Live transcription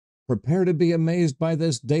Prepare to be amazed by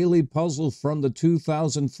this daily puzzle from the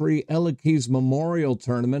 2003 Elekes Memorial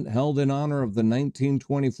Tournament held in honor of the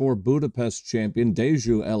 1924 Budapest champion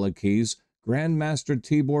Dezső Elekes, Grandmaster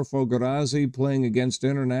Tibor Fogarasi playing against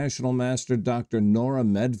International Master Dr. Nóra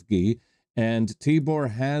Medvegy, and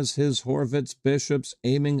Tibor has his Horvitz bishops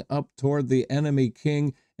aiming up toward the enemy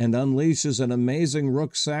king and unleashes an amazing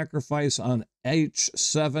rook sacrifice on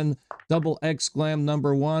h7, double exclam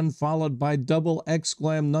number 1, followed by double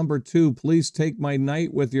exclam number 2. Please take my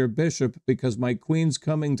knight with your bishop because my queen's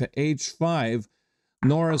coming to h5.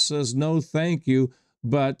 Nóra says no thank you,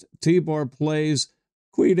 but Tibor plays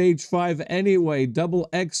queen h5 anyway, double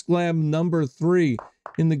exclam number 3.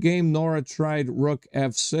 In the game, Nóra tried rook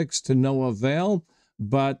f6 to no avail,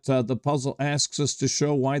 but the puzzle asks us to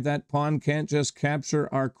show why that pawn can't just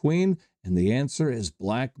capture our queen, and the answer is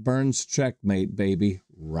black burns checkmate, baby,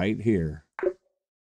 right here.